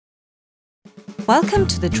Welcome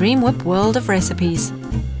to the Dream Whip world of recipes.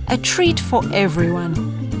 A treat for everyone,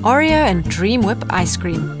 Oreo and Dream Whip ice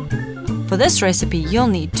cream. For this recipe, you'll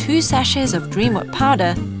need 2 sachets of Dream Whip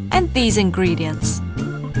powder and these ingredients.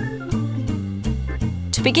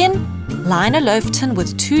 To begin, line a loaf tin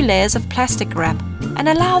with 2 layers of plastic wrap and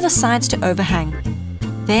allow the sides to overhang.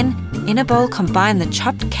 Then, in a bowl, combine the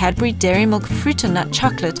chopped Cadbury Dairy Milk fruit and nut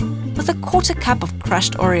chocolate with a 1/4 cup of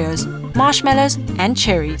crushed Oreos, marshmallows and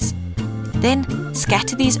cherries. Then,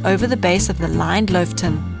 scatter these over the base of the lined loaf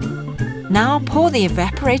tin. Now pour the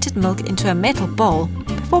evaporated milk into a metal bowl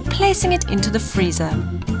before placing it into the freezer.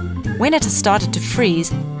 When it has started to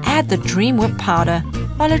freeze, add the Dream Whip powder,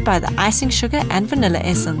 followed by the icing sugar and vanilla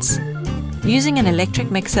essence. Using an electric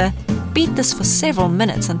mixer, beat this for several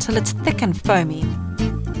minutes until it's thick and foamy.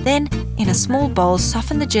 Then, in a small bowl,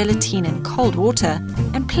 soften the gelatine in cold water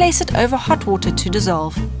and place it over hot water to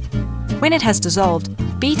dissolve. When it has dissolved,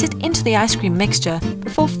 beat it into the ice cream mixture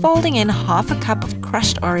before folding in 1/2 cup of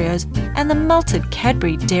crushed Oreos and the melted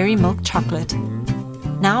Cadbury Dairy Milk chocolate.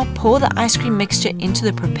 Now pour the ice cream mixture into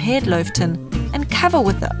the prepared loaf tin and cover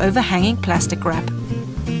with the overhanging plastic wrap.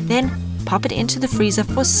 Then pop it into the freezer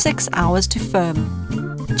for 6 hours to firm.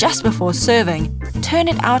 Just before serving, turn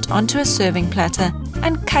it out onto a serving platter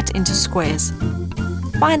and cut into squares.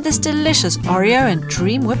 Find this delicious Oreo and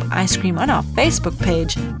Dream Whip ice cream on our Facebook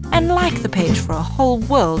page and like the page for a whole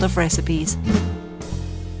world of recipes.